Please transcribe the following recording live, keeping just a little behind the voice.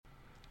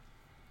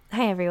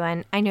Hi,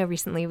 everyone. I know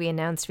recently we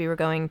announced we were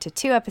going to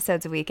 2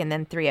 episodes a week and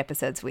then 3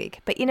 episodes a week.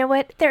 But you know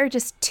what? There are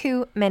just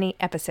too many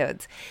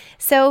episodes.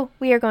 So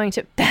we are going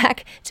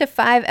back to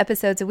 5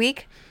 episodes a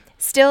week.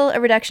 Still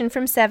a reduction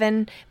from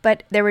 7,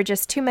 but there were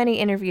just too many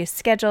interviews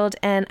scheduled,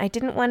 and I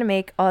didn't want to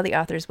make all the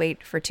authors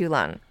wait for too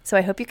long. So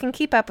I hope you can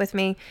keep up with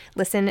me.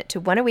 Listen to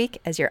 1 a week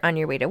as you're on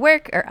your way to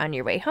work or on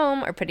your way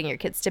home or putting your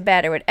kids to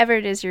bed or whatever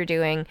it is you're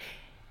doing.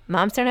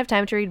 Moms Don't Have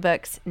Time to Read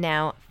Books,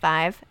 now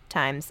 5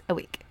 times a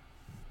week.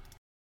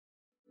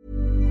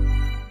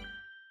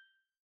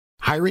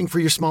 Hiring for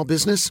your small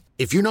business?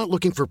 If you're not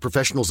looking for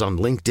professionals on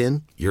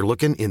LinkedIn, you're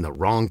looking in the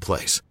wrong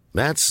place.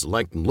 That's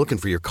like looking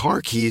for your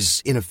car keys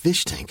in a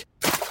fish tank.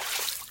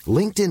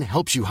 LinkedIn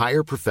helps you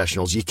hire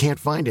professionals you can't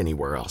find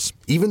anywhere else,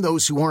 even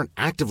those who aren't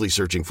actively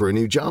searching for a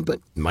new job but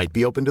might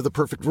be open to the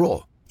perfect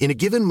role. In a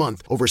given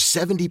month, over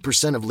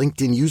 70% of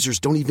LinkedIn users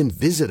don't even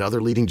visit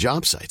other leading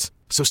job sites.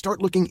 So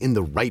start looking in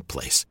the right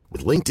place.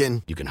 With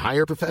LinkedIn, you can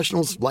hire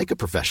professionals like a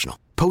professional.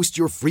 Post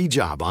your free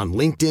job on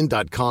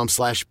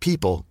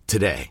linkedin.com/people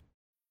today.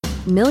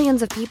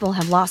 Millions of people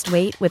have lost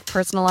weight with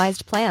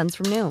personalized plans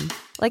from Noom.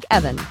 Like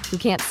Evan, who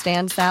can't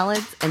stand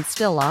salads and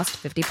still lost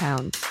 50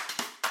 pounds.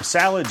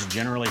 Salads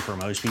generally for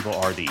most people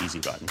are the easy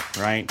button,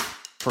 right?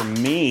 For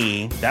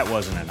me, that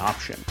wasn't an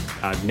option.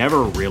 I never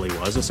really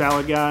was a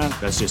salad guy.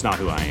 That's just not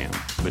who I am.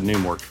 But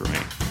Noom worked for me.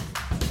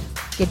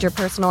 Get your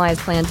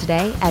personalized plan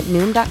today at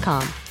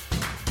Noom.com.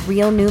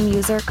 Real Noom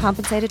user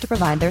compensated to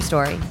provide their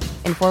story.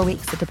 In 4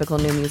 weeks, the typical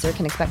Noom user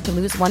can expect to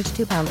lose 1 to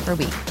 2 pounds per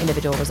week.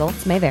 Individual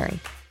results may vary.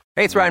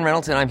 Hey, it's Ryan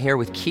Reynolds, and I'm here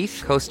with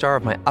Keith, co-star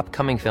of my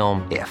upcoming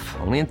film, If,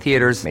 only in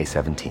theaters May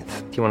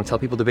 17th. Do you want to tell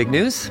people the big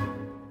news?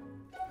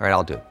 All right,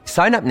 I'll do it.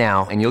 Sign up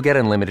now and you'll get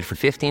unlimited for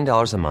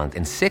 $15 a month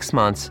and 6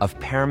 months of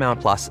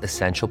Paramount Plus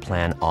Essential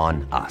Plan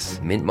on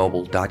us.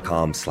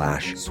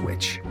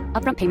 MintMobile.com/switch.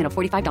 Upfront payment of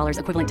 $45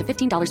 equivalent to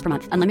 $15 per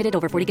month. Unlimited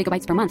over 40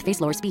 gigabytes per month.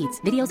 Face lower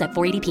speeds. Videos at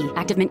 480p.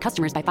 Active Mint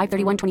customers by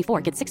 531.24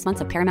 get 6 months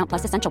of Paramount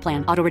Plus Essential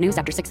Plan. Auto renews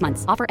after 6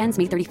 months. Offer ends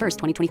May 31st,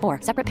 2024.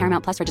 Separate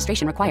Paramount Plus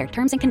registration required.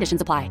 Terms and conditions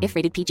apply if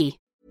rated PG.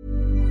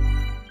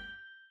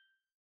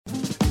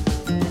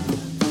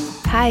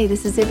 Hi,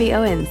 this is Zibby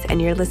Owens, and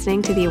you're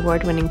listening to the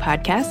award-winning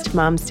podcast,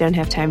 Moms Don't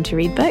Have Time to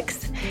Read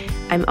Books.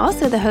 I'm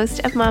also the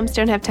host of Moms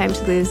Don't Have Time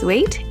to Lose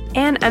Weight,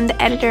 and I'm the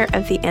editor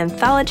of the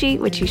anthology,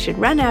 which you should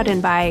run out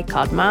and buy,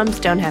 called Moms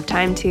Don't Have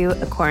Time to,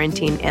 a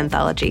quarantine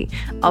anthology.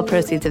 All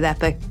proceeds of that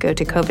book go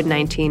to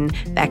COVID-19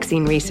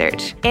 vaccine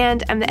research.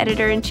 And I'm the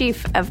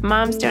editor-in-chief of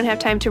Moms Don't Have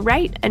Time to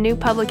Write, a new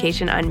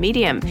publication on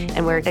Medium,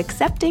 and we're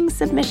accepting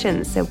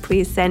submissions, so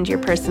please send your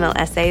personal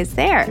essays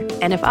there.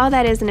 And if all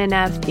that isn't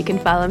enough, you can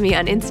follow me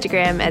on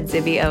Instagram at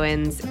Zibby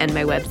Owens, and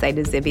my website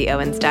is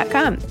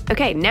zibbyowens.com.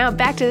 Okay, now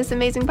back to this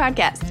amazing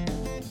podcast.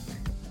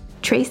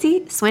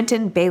 Tracy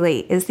Swinton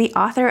Bailey is the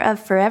author of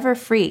Forever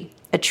Free,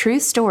 a true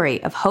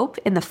story of hope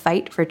in the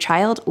fight for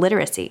child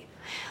literacy.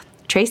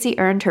 Tracy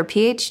earned her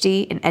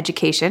PhD in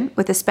education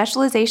with a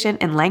specialization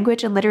in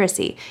language and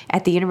literacy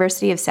at the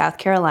University of South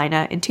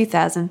Carolina in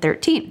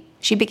 2013.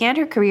 She began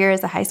her career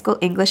as a high school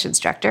English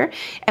instructor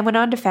and went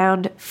on to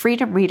found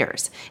Freedom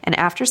Readers, an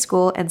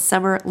after-school and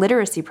summer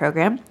literacy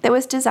program that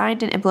was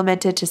designed and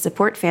implemented to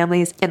support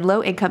families in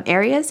low-income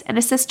areas and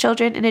assist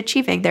children in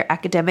achieving their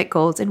academic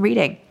goals in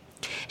reading.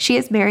 She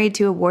is married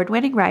to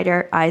award-winning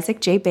writer Isaac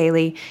J.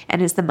 Bailey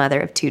and is the mother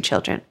of 2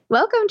 children.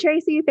 Welcome,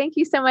 Tracy. Thank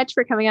you so much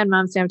for coming on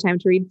Moms Don't Have Time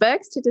to Read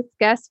Books to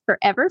discuss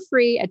Forever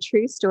Free, a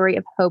true story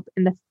of hope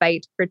in the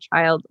fight for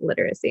child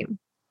literacy.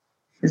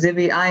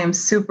 Zibby, I am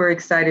super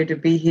excited to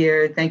be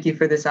here. Thank you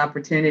for this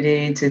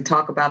opportunity to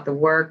talk about the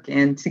work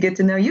and to get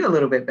to know you a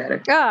little bit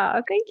better.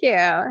 Oh, thank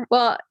you.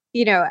 Well,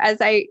 you know, as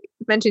I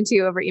mentioned to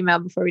you over email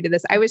before we did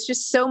this, I was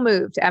just so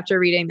moved after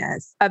reading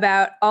this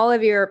about all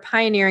of your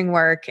pioneering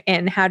work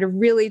and how to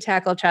really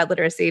tackle child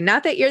literacy.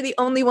 Not that you're the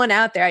only one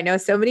out there. I know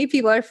so many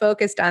people are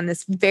focused on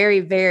this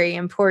very, very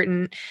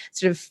important,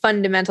 sort of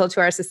fundamental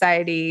to our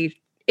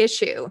society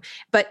issue,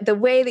 but the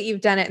way that you've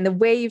done it and the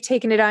way you've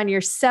taken it on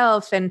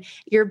yourself and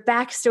your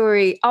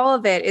backstory, all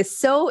of it is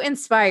so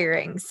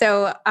inspiring.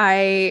 So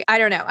I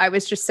don't know, I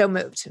was just so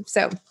moved.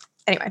 So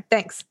anyway,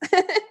 thanks.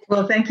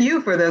 Well, thank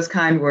you for those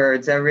kind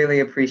words. I really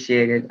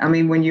appreciate it. I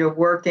mean, when you're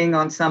working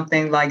on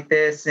something like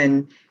this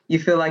and you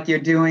feel like you're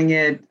doing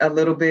it a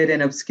little bit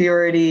in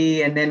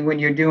obscurity, and then when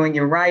you're doing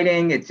your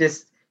writing,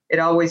 it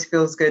always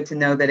feels good to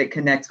know that it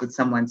connects with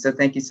someone. So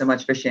thank you so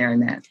much for sharing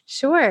that.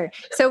 Sure.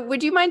 So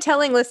would you mind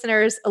telling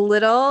listeners a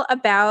little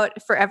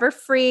about Forever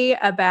Free,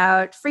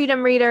 about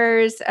Freedom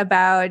Readers,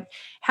 about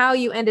how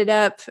you ended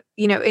up,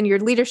 you know, in your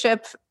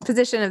leadership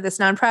position of this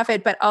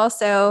nonprofit, but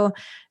also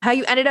how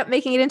you ended up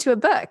making it into a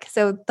book?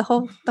 So the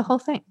whole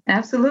thing.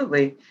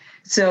 Absolutely.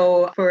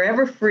 So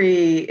Forever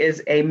Free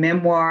is a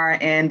memoir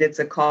and it's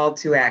a call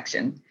to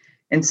action.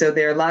 And so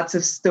there are lots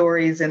of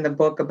stories in the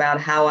book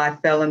about how I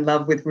fell in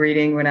love with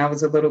reading when I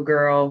was a little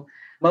girl,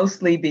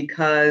 mostly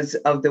because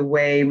of the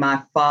way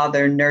my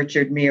father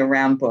nurtured me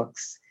around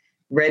books,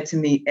 read to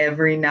me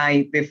every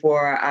night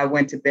before I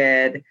went to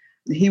bed.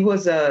 He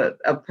was a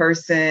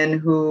person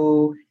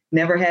who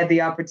never had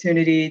the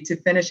opportunity to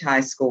finish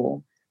high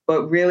school,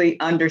 but really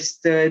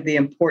understood the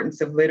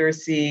importance of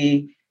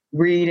literacy,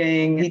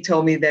 reading. He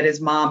told me that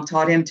his mom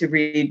taught him to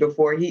read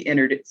before he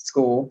entered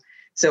school.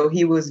 So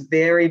he was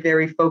very,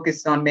 very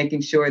focused on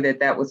making sure that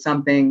that was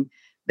something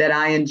that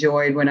I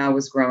enjoyed when I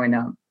was growing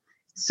up.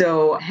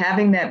 So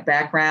having that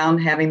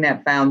background, having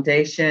that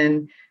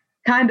foundation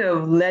kind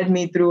of led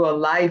me through a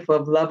life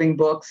of loving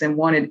books and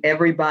wanting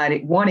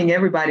everybody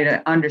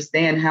to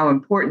understand how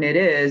important it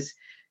is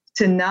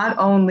to not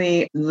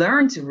only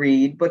learn to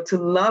read, but to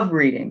love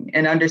reading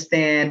and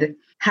understand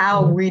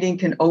how reading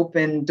can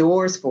open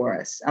doors for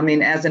us. I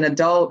mean, as an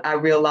adult, I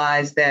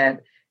realized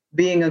that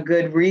being a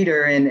good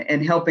reader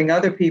and helping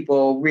other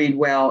people read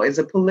well is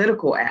a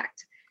political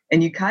act.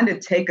 And you kind of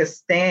take a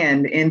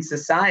stand in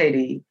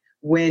society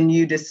when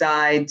you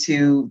decide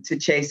to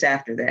chase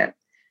after that.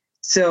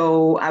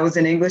 So I was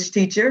an English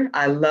teacher.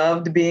 I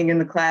loved being in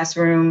the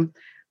classroom,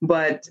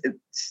 but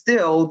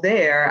still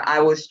there, I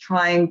was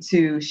trying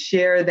to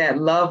share that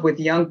love with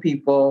young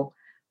people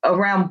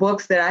around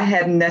books that I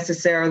hadn't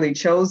necessarily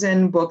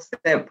chosen, books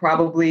that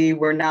probably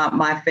were not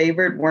my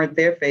favorite, weren't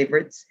their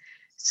favorites.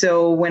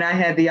 So when I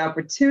had the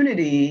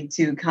opportunity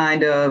to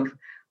kind of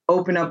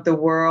open up the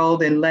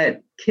world and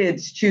let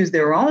kids choose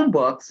their own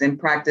books and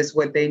practice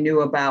what they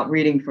knew about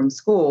reading from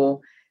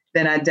school,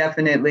 then I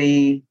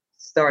definitely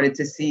started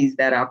to seize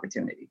that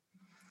opportunity.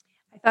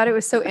 I thought it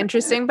was so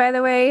interesting, by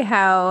the way,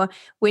 how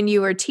when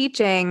you were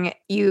teaching,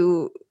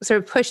 you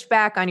sort of pushed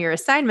back on your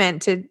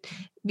assignment to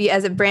be,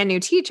 as a brand new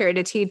teacher,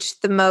 to teach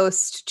the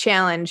most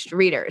challenged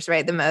readers,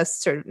 right? The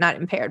most sort of not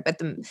impaired, but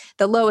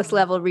the lowest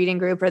level reading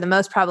group or the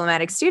most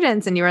problematic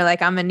students. And you were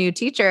like, I'm a new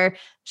teacher.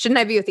 Shouldn't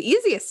I be with the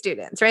easiest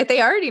students, right?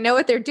 They already know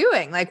what they're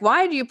doing. Like,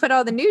 why do you put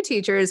all the new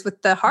teachers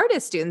with the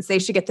hardest students? They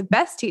should get the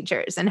best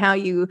teachers, and how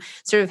you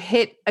sort of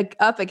hit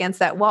up against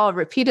that wall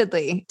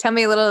repeatedly. Tell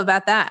me a little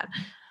about that.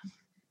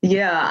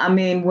 Yeah, I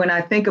mean, when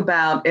I think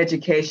about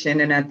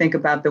education and I think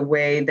about the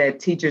way that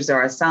teachers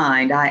are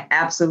assigned, I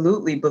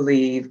absolutely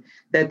believe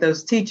that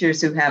those teachers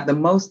who have the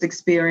most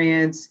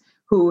experience,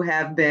 who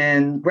have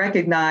been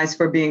recognized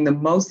for being the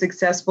most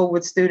successful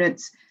with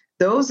students,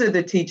 those are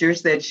the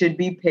teachers that should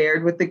be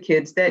paired with the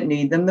kids that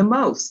need them the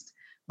most.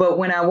 But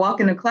when I walk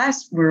into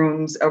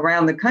classrooms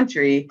around the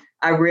country,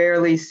 I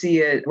rarely see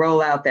it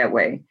roll out that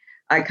way.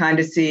 I kind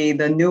of see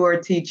the newer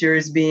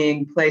teachers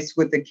being placed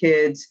with the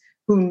kids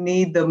who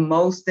need the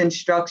most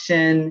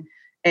instruction.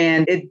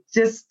 And it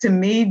just, to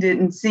me,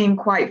 didn't seem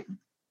quite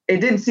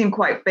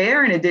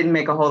fair, and it didn't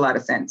make a whole lot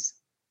of sense.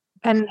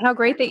 And how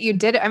great that you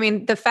did it. I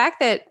mean, the fact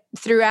that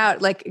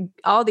throughout like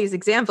all these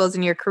examples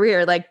in your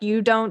career, like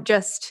you don't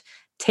just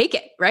take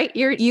it, right?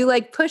 You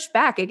like push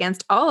back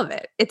against all of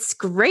it. It's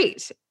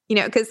great. You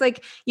know, because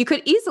like you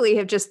could easily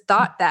have just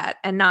thought that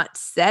and not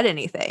said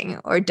anything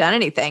or done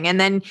anything.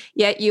 And then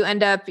yet you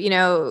end up, you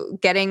know,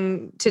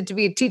 getting to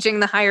be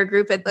teaching the higher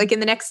group at like in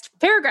the next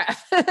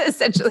paragraph,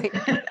 essentially.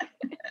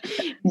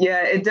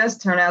 Yeah, it does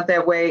turn out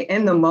that way.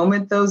 In the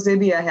moment, though,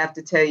 Zibby, I have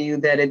to tell you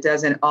that it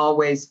doesn't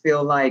always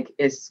feel like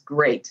it's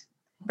great.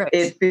 Right.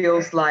 It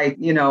feels like,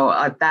 you know,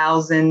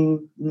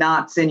 1,000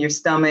 knots in your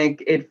stomach.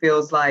 It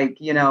feels like,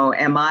 you know,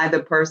 am I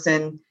the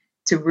person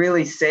to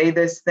really say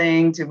this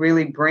thing, to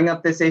really bring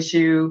up this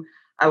issue?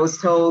 I was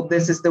told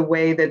this is the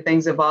way that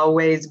things have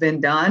always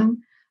been done.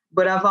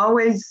 But I've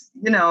always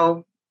been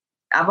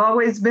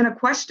a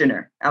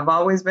questioner. I've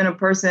always been a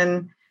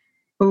person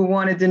who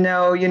wanted to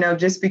know, you know,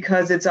 just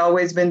because it's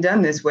always been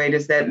done this way,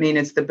 does that mean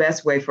it's the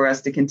best way for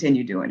us to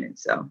continue doing it?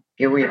 So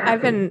here we are.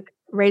 I've been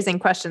raising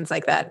questions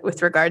like that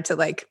with regard to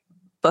like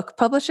book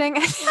publishing.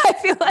 I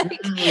feel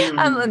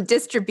like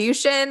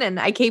distribution, and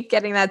I keep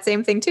getting that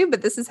same thing too,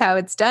 but this is how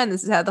it's done.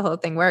 This is how the whole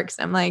thing works.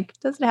 I'm like,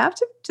 does it have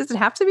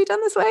to be done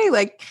this way?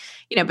 Like,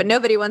 you know, but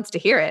nobody wants to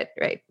hear it,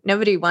 right?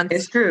 Nobody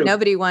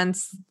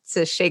wants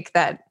to shake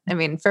that. I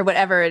mean, for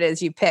whatever it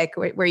is you pick,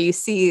 where you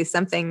see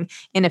something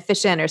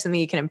inefficient or something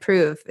you can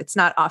improve, it's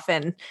not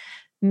often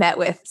met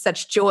with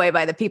such joy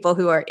by the people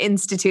who are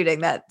instituting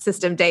that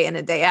system day in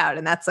and day out.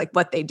 And that's like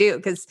what they do.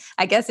 Because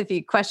I guess if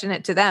you question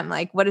it to them,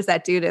 like, what does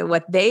that do to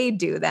what they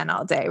do then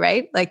all day,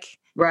 right? Like,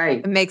 right.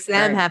 It makes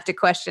them have to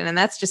question. And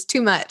that's just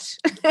too much,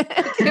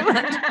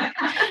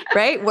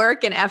 right?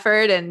 Work and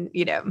effort and,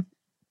 you know,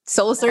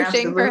 soul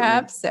searching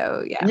perhaps.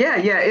 So yeah.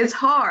 Yeah. It's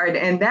hard.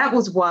 And that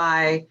was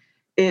why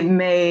it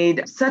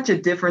made such a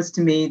difference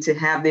to me to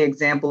have the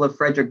example of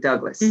Frederick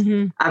Douglass.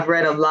 Mm-hmm. I've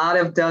read a lot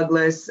of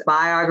Douglass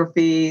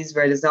biographies,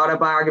 read his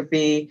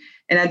autobiography,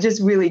 and I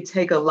just really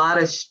take a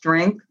lot of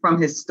strength from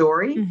his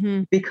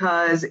story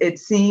because it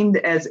seemed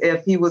as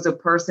if he was a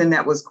person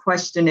that was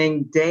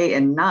questioning day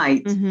and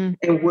night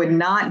and would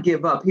not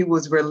give up. He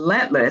was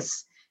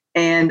relentless.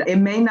 And it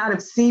may not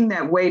have seemed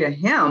that way to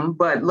him,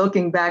 but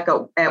looking back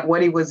at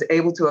what he was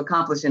able to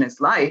accomplish in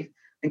his life,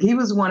 like he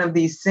was one of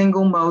the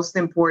single most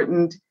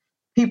important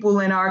people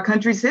in our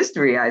country's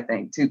history, I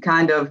think, to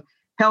kind of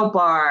help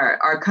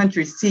our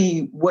country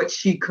see what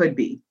she could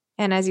be.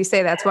 And as you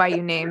say, that's why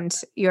you named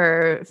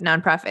your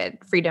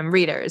nonprofit Freedom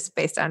Readers,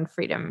 based on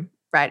freedom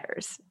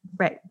riders.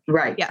 Right.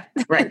 Right. Yeah.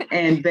 Right.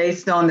 And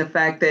based on the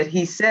fact that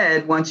he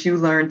said, once you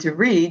learn to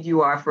read,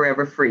 you are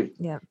forever free.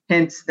 Yeah.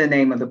 Hence the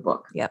name of the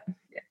book. Yep.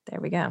 There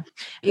we go.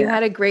 You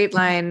had a great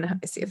line,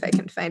 let me see if I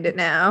can find it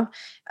now,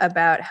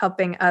 about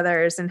helping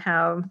others and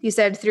how you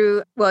said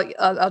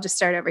I'll just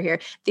start over here.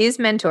 These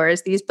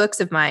mentors, these books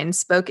of mine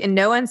spoke in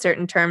no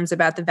uncertain terms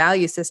about the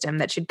value system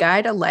that should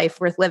guide a life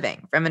worth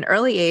living. From an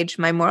early age,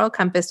 my moral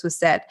compass was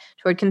set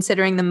toward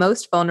considering the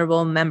most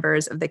vulnerable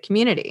members of the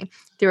community.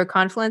 Through a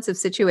confluence of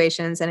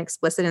situations and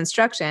explicit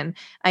instruction,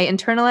 I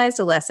internalized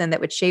a lesson that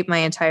would shape my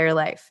entire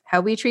life.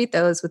 How we treat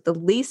those with the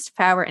least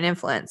power and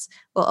influence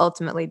will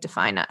ultimately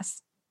define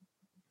us.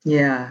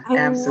 Yeah,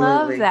 absolutely. I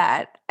love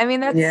that. I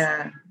mean, that's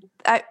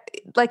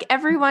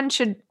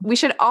we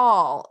should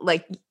all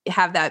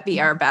have that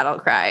be our battle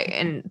cry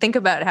and think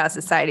about how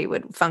society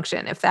would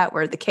function if that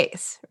were the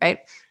case, right?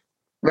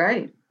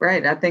 Right.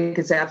 I think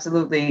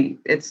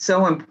it's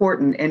so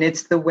important. And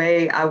it's the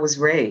way I was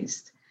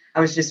raised.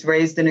 I was just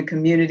raised in a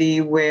community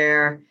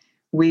where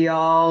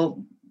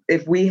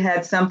if we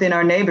had something,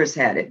 our neighbors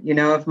had it.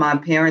 If my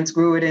parents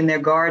grew it in their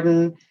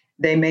garden,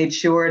 they made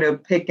sure to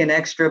pick an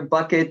extra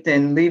bucket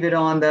and leave it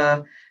on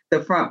the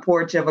front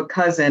porch of a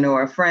cousin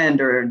or a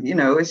friend, or,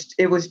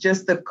 it was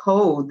just the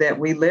code that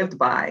we lived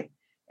by.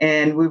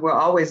 And we were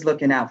always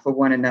looking out for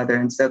one another.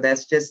 And so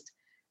that's just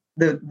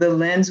the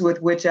lens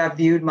with which I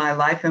viewed my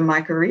life and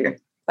my career.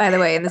 By the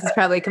way, and this is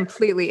probably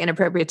completely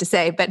inappropriate to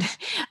say, but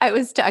I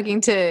was talking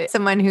to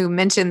someone who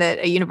mentioned that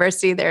a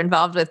university they're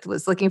involved with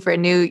was looking for a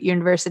new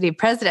university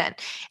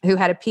president who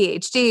had a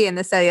PhD and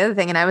this, that, the other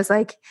thing. And I was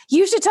like,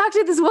 you should talk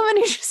to this woman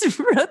who just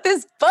wrote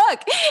this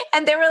book.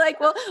 And they were like,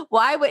 well,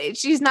 why would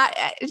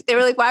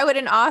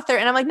an author?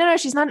 And I'm like, no,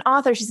 she's not an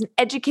author. She's an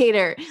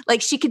educator.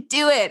 She could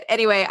do it.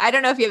 Anyway, I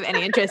don't know if you have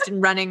any interest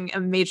in running a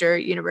major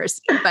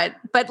university, but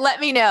let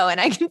me know and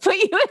I can put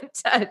you in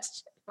touch.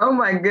 Oh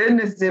my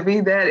goodness,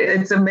 Zibby,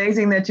 it's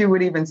amazing that you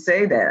would even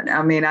say that.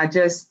 I mean, I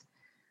just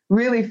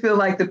really feel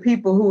like the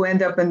people who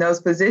end up in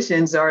those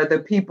positions are the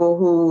people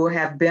who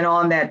have been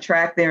on that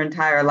track their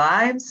entire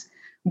lives.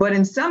 But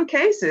in some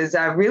cases,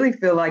 I really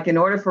feel like in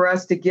order for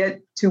us to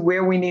get to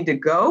where we need to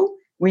go,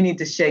 we need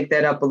to shake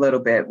that up a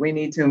little bit. We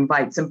need to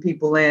invite some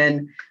people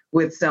in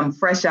with some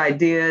fresh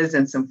ideas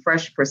and some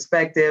fresh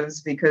perspectives,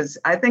 because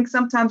I think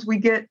sometimes we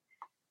get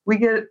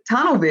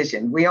tunnel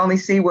vision. We only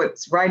see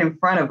what's right in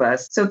front of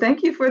us. So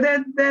thank you for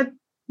that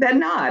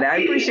nod. I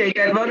appreciate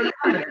that vote of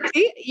confidence.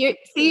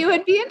 You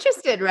would be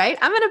interested, right?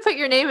 I'm going to put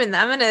your name in.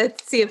 I'm going to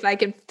see if I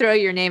can throw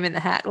your name in the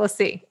hat. We'll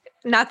see.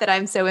 Not that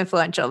I'm so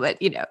influential, but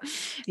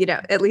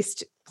at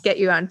least get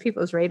you on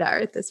people's radar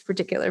at this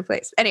particular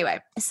place.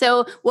 Anyway,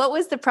 so what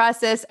was the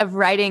process of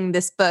writing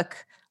this book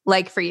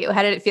like for you?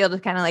 How did it feel to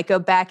kind of go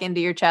back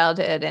into your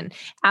childhood and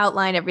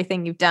outline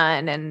everything you've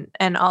done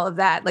and all of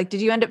that?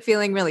 Did you end up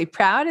feeling really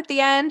proud at the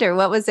end, or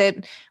what was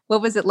it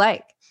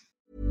like?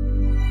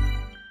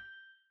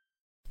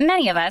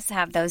 Many of us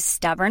have those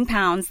stubborn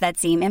pounds that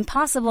seem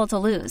impossible to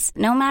lose,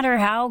 no matter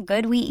how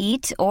good we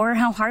eat or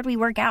how hard we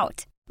work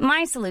out.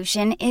 My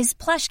solution is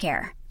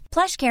PlushCare.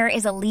 PlushCare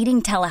is a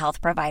leading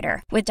telehealth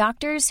provider with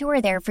doctors who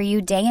are there for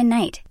you day and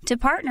night to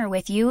partner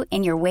with you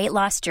in your weight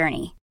loss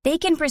journey. They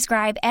can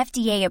prescribe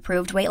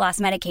FDA-approved weight loss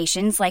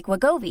medications like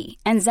Wegovy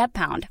and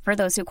Zepbound for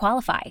those who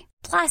qualify.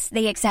 Plus,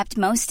 they accept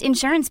most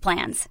insurance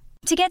plans.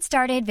 To get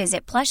started,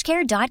 visit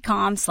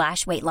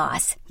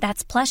plushcare.com/weightloss.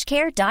 That's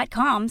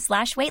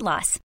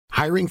plushcare.com/weightloss.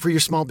 Hiring for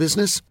your small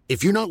business?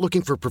 If you're not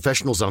looking for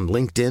professionals on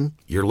LinkedIn,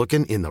 you're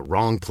looking in the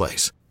wrong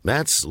place.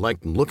 That's like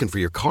looking for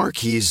your car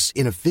keys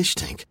in a fish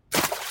tank.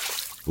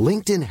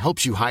 LinkedIn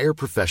helps you hire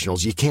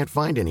professionals you can't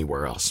find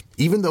anywhere else,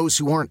 even those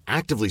who aren't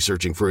actively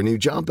searching for a new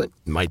job but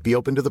might be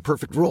open to the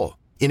perfect role.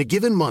 In a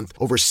given month,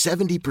 over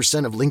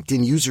 70% of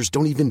LinkedIn users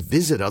don't even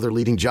visit other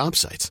leading job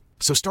sites.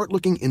 So start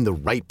looking in the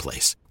right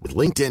place. With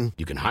LinkedIn,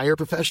 you can hire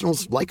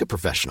professionals like a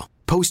professional.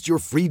 Post your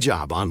free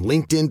job on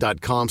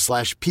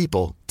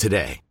linkedin.com/people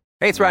today.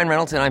 Hey, it's Ryan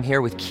Reynolds, and I'm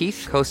here with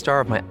Keith,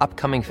 co-star of my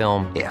upcoming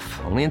film,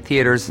 If, only in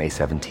theaters May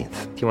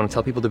 17th. Do you want to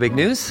tell people the big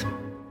news?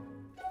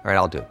 All right,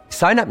 I'll do it.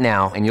 Sign up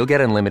now and you'll get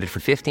unlimited for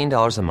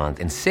 $15 a month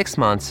and 6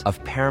 months of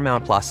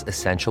Paramount Plus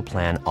Essential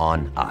Plan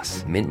on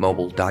us.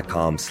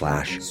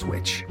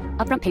 MintMobile.com/switch.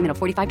 Upfront payment of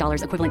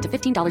 $45 equivalent to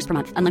 $15 per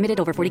month. Unlimited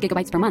over 40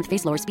 gigabytes per month.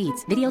 Face lower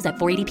speeds. Videos at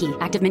 480p.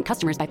 Active Mint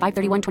customers by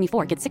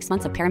 531.24 get 6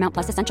 months of Paramount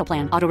Plus Essential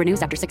Plan. Auto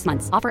renews after 6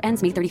 months. Offer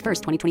ends May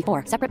 31st,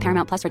 2024. Separate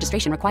Paramount Plus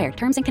registration required.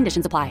 Terms and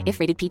conditions apply if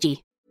rated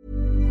PG.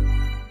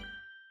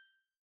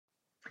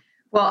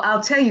 Well,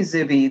 I'll tell you,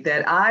 Zibby,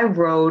 that I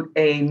wrote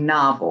a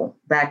novel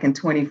back in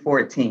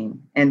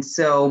 2014. And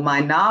so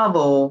my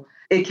novel,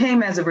 it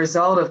came as a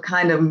result of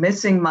kind of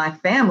missing my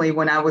family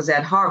when I was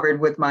at Harvard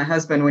with my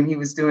husband when he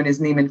was doing his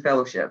Nieman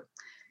Fellowship.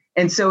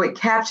 And so it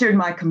captured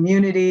my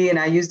community, and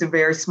I used a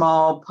very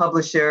small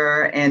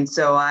publisher. And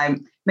so I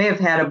may have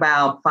had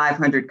about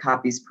 500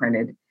 copies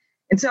printed.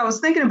 And so I was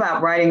thinking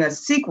about writing a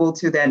sequel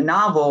to that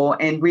novel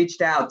and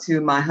reached out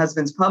to my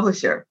husband's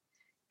publisher.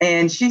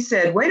 And she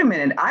said, wait a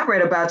minute, I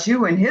read about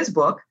you in his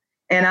book.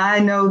 And I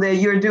know that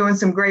you're doing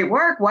some great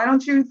work. Why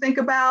don't you think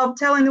about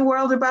telling the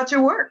world about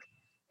your work?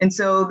 And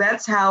so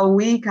that's how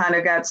we kind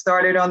of got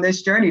started on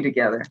this journey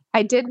together.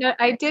 I did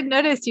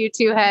notice you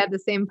two had the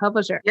same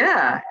publisher.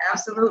 Yeah,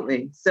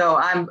 absolutely. So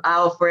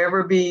I'll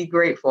forever be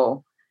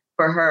grateful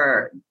for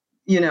her,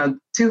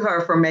 to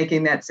her for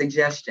making that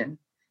suggestion.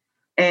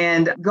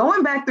 And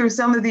going back through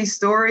some of these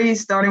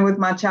stories, starting with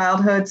my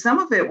childhood, some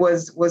of it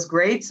was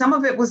great. Some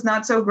of it was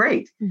not so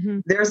great. Mm-hmm.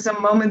 There are some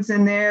moments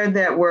in there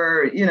that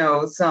were,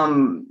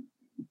 some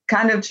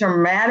kind of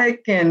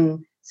traumatic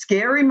and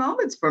scary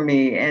moments for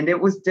me. And it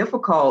was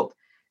difficult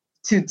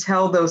to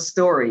tell those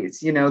stories,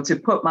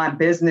 to put my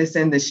business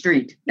in the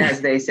street,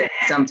 as they say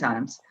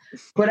sometimes.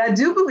 But I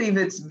do believe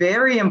it's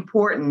very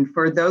important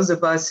for those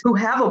of us who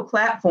have a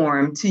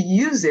platform to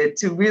use it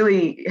to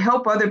really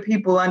help other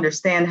people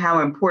understand how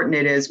important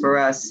it is for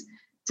us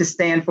to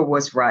stand for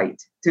what's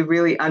right, to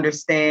really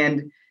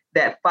understand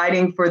that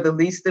fighting for the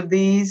least of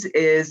these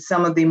is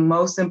some of the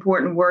most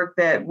important work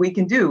that we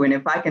can do. And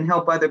if I can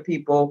help other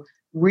people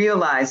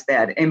realize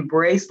that,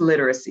 embrace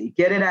literacy,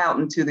 get it out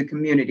into the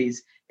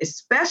communities,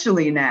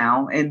 especially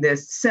now in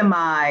this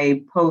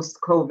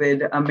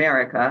semi-post-COVID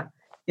America,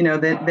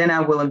 then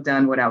I will have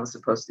done what I was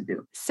supposed to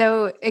do.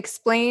 So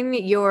explain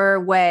your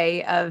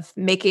way of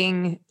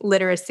making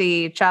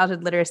literacy,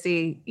 childhood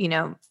literacy,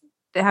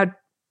 how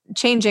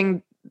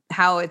changing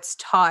how it's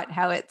taught,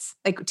 how it's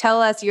like,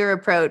 tell us your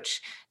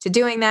approach to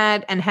doing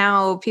that and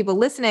how people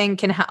listening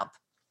can help.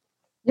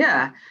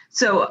 Yeah.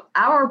 So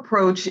our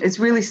approach is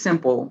really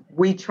simple.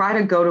 We try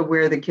to go to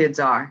where the kids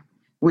are.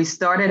 We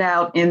started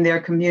out in their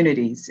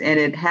communities, and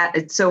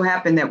it so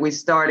happened that we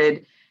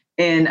started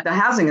in the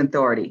Housing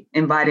Authority,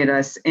 invited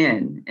us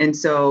in. And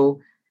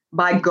so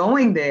by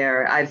going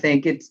there, I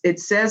think it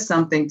says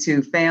something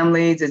to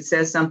families. It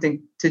says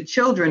something to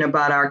children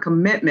about our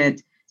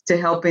commitment to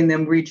helping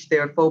them reach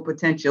their full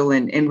potential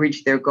and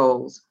reach their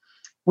goals.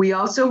 We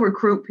also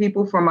recruit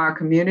people from our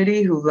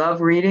community who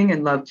love reading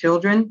and love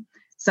children.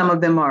 Some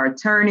of them are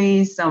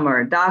attorneys, some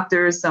are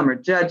doctors, some are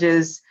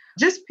judges,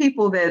 just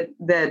people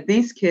that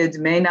these kids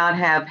may not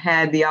have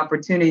had the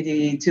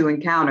opportunity to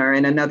encounter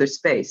in another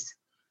space.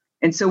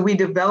 And so we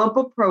develop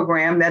a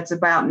program that's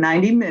about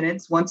 90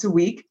 minutes once a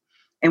week,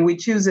 and we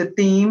choose a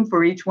theme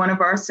for each one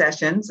of our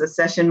sessions. A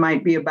session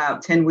might be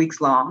about 10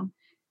 weeks long.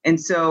 And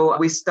so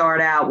we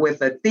start out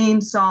with a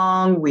theme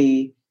song,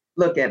 we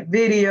look at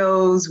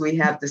videos, we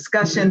have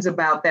discussions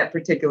about that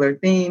particular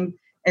theme,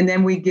 and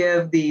then we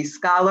give the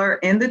scholar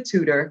and the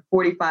tutor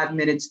 45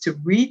 minutes to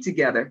read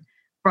together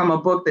from a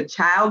book the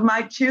child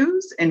might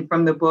choose and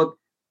from the book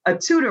a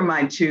tutor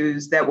might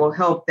choose that will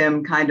help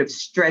them kind of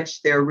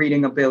stretch their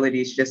reading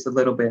abilities just a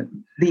little bit.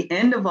 The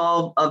end of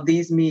all of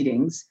these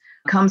meetings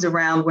comes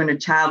around when a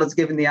child is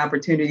given the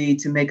opportunity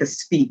to make a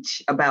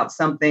speech about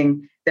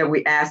something that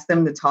we ask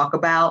them to talk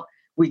about.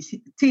 We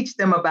teach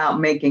them about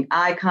making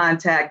eye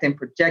contact and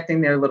projecting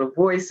their little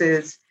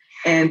voices.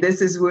 And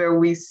this is where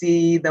we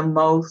see the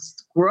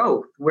most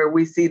growth, where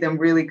we see them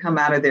really come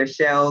out of their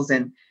shells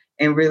and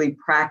really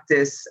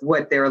practice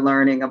what they're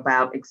learning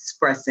about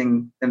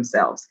expressing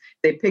themselves.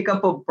 They pick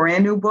up a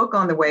brand new book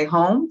on the way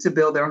home to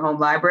build their home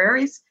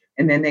libraries,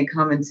 and then they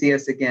come and see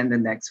us again the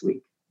next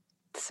week.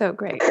 So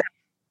great.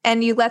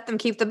 And you let them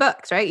keep the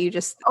books, right?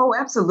 Oh,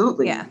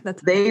 absolutely. Yeah.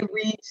 They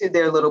read to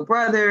their little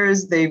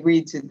brothers, they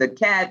read to the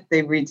cat,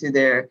 they read to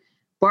their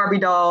Barbie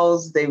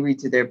dolls, they read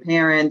to their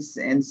parents.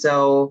 And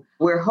so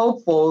we're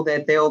hopeful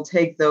that they'll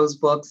take those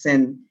books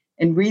and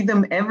read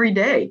them every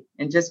day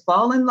and just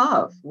fall in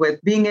love with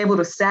being able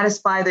to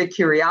satisfy their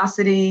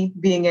curiosity,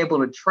 being able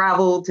to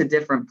travel to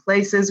different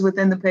places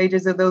within the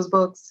pages of those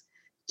books.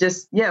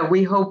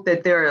 We hope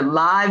that their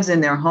lives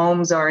and their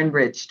homes are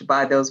enriched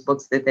by those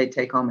books that they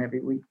take home every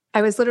week.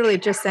 I was literally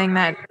just saying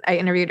that. I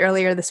interviewed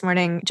earlier this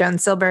morning Joan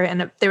Silber,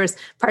 and there was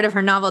part of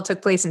her novel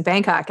took place in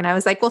Bangkok. And I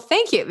was like, well,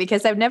 thank you,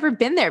 because I've never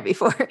been there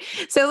before.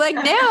 So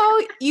now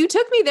you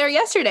took me there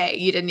yesterday.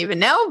 You didn't even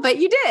know, but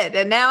you did.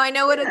 And now I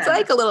know what it's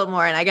like a little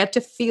more. And I got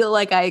to feel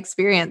like I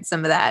experienced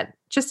some of that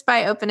just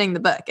by opening the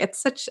book. It's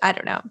such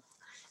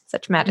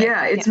magic.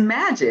 Yeah, it's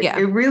magic. Yeah.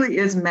 It really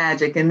is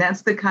magic. And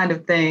that's the kind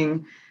of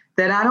thing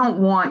that I don't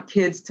want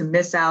kids to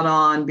miss out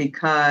on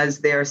because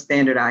there are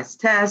standardized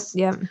tests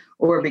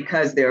or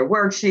because there are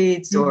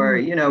worksheets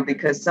or,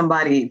 because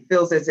somebody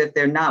feels as if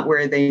they're not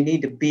where they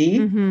need to be.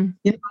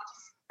 Mm-hmm.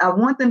 I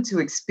want them to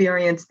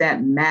experience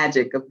that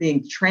magic of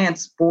being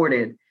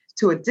transported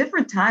to a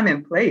different time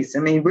and place. I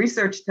mean,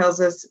 research tells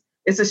us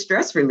it's a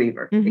stress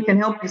reliever. Mm-hmm. It can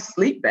help you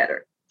sleep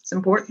better. It's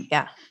important.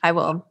 Yeah, I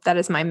will. That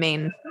is my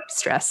main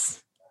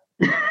stress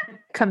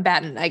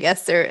combatant, I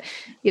guess, or,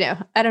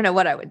 I don't know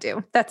what I would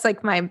do. That's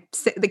like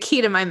the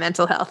key to my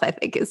mental health, I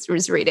think,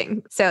 is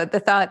reading. So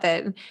the thought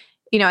that,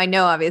 I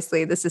know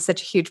obviously this is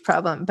such a huge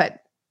problem,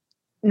 but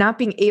not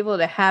being able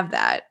to have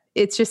that,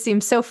 it just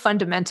seems so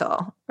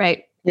fundamental,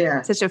 right?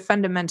 Yeah. Such a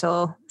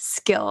fundamental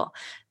skill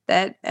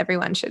that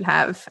everyone should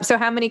have. So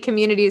how many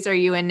communities are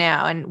you in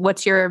now? And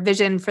what's your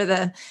vision for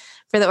the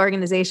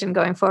organization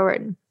going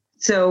forward?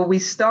 So we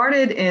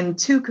started in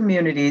 2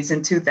 communities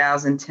in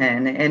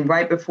 2010. And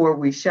right before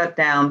we shut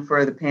down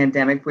for the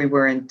pandemic, we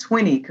were in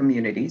 20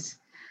 communities.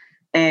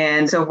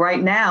 And so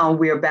right now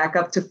we are back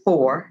up to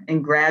 4,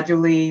 and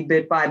gradually,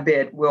 bit by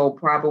bit,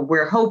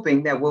 we're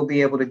hoping that we'll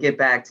be able to get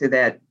back to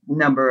that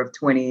number of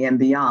 20 and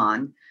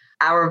beyond.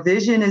 Our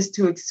vision is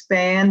to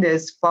expand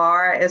as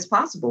far as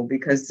possible,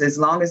 because as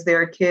long as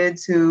there are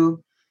kids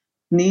who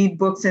need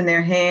books in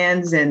their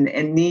hands and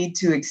need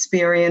to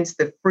experience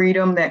the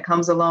freedom that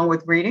comes along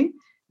with reading,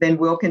 then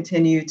we'll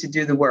continue to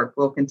do the work.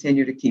 We'll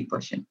continue to keep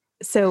pushing.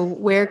 So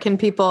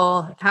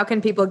how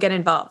can people get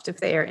involved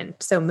if they are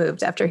so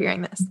moved after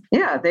hearing this?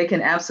 Yeah, they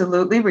can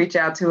absolutely reach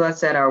out to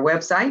us at our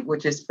website,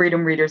 which is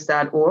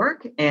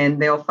freedomreaders.org,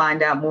 and they'll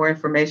find out more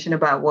information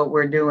about what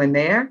we're doing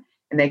there,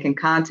 and they can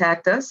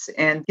contact us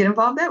and get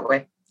involved that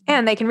way.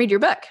 And they can read your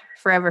book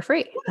forever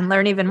free and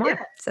learn even more.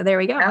 Yeah, so there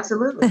we go.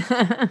 Absolutely.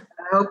 I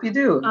hope you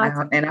do.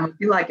 Awesome. And I hope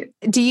you like it.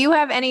 Do you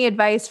have any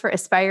advice for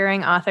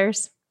aspiring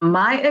authors?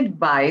 My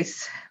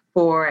advice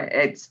for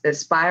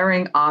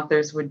aspiring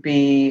authors would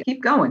be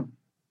keep going,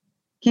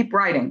 keep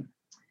writing,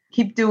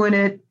 keep doing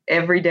it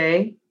every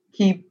day,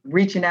 keep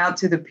reaching out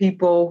to the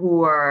people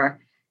who are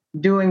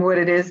doing what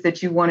it is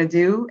that you want to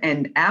do.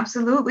 And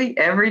absolutely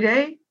every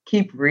day,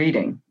 keep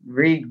reading,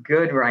 read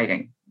good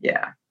writing.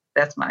 Yeah.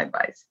 That's my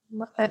advice.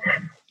 Love it.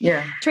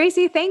 Yeah.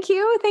 Tracy, thank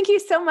you. Thank you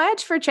so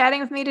much for chatting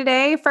with me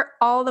today, for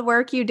all the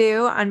work you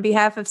do on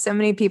behalf of so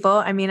many people.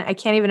 I mean, I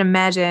can't even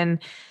imagine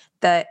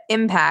the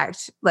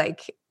impact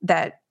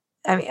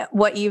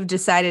what you've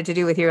decided to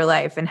do with your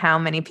life and how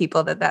many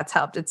people that's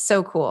helped. It's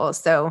so cool.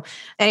 So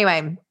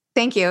anyway,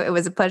 thank you. It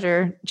was a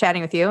pleasure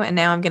chatting with you. And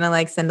now I'm going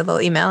to send a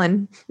little email,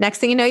 and next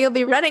thing you know, you'll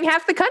be running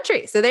half the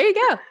country. So there you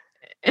go.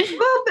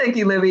 Well, thank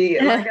you, Libby.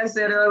 Like I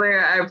said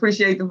earlier, I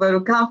appreciate the vote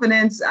of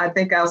confidence. I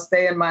think I'll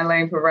stay in my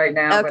lane for right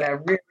now, But I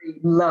really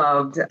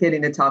loved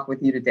getting to talk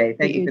with you today.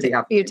 Thank you for the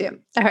opportunity. You too.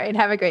 All right.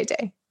 Have a great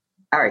day.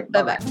 All right.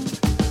 Bye-bye.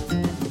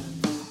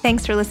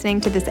 Thanks for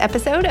listening to this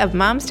episode of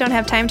Moms Don't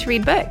Have Time to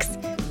Read Books.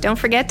 Don't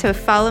forget to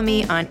follow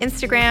me on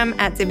Instagram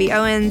at Zibby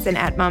Owens and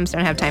at Moms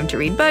Don't Have Time to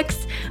Read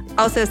Books.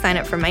 Also sign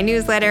up for my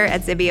newsletter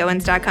at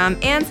zibbyowens.com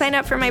and sign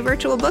up for my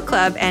virtual book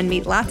club and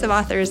meet lots of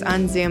authors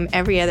on Zoom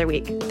every other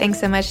week. Thanks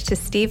so much to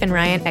Steve and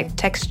Ryan at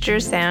Texture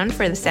Sound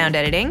for the sound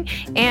editing.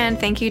 And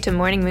thank you to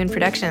Morning Moon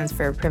Productions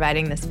for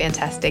providing this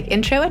fantastic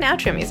intro and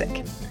outro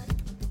music.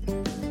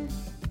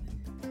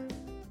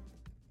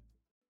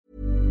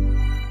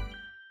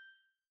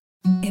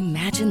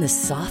 Imagine the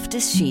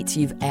softest sheets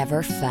you've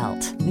ever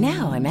felt.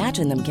 Now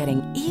imagine them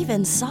getting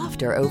even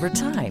softer over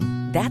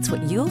time. That's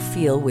what you'll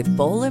feel with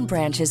Boll &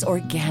 Branch's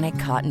organic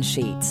cotton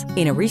sheets.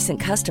 In a recent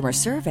customer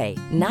survey,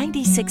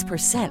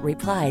 96%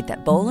 replied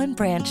that Boll &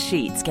 Branch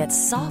sheets get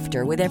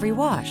softer with every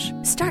wash.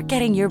 Start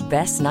getting your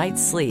best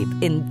night's sleep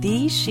in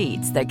these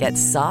sheets that get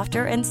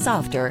softer and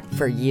softer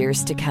for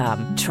years to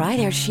come. Try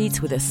their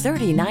sheets with a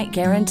 30-night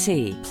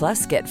guarantee.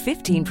 Plus, get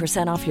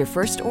 15% off your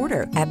first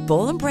order at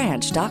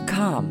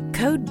bollandbranch.com.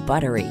 Code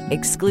BUTTERY.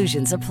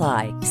 Exclusions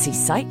apply. See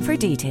site for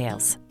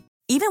details.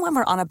 Even when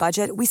we're on a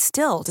budget, we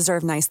still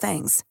deserve nice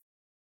things.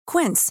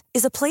 Quince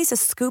is a place to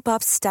scoop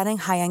up stunning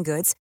high-end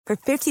goods for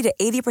 50 to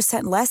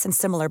 80% less than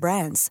similar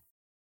brands.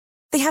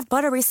 They have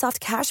buttery soft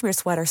cashmere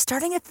sweaters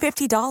starting at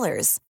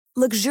 $50,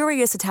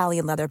 luxurious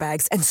Italian leather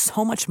bags, and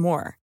so much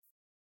more.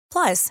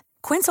 Plus,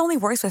 Quince only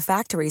works with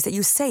factories that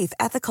use safe,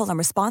 ethical, and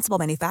responsible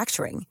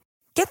manufacturing.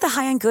 Get the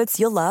high-end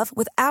goods you'll love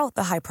without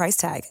the high price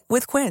tag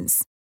with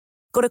Quince.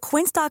 Go to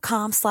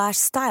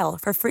quince.com/style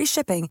for free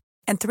shipping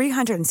and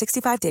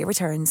 365-day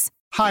returns.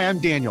 Hi, I'm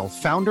Daniel,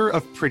 founder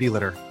of Pretty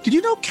Litter. Did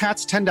you know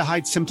cats tend to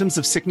hide symptoms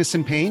of sickness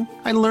and pain?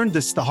 I learned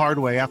this the hard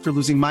way after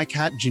losing my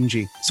cat,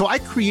 Gingy. So I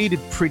created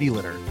Pretty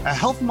Litter, a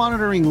health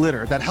monitoring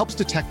litter that helps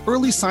detect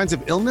early signs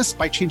of illness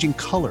by changing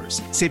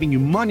colors, saving you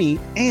money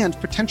and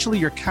potentially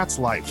your cat's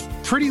life.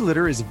 Pretty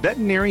Litter is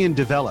veterinarian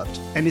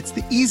developed, and it's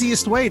the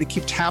easiest way to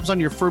keep tabs on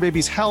your fur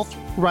baby's health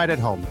right at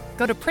home.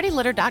 Go to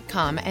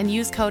prettylitter.com and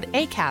use code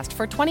ACAST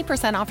for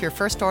 20% off your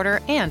first order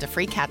and a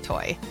free cat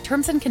toy.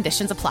 Terms and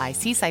conditions apply.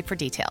 See site for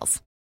details.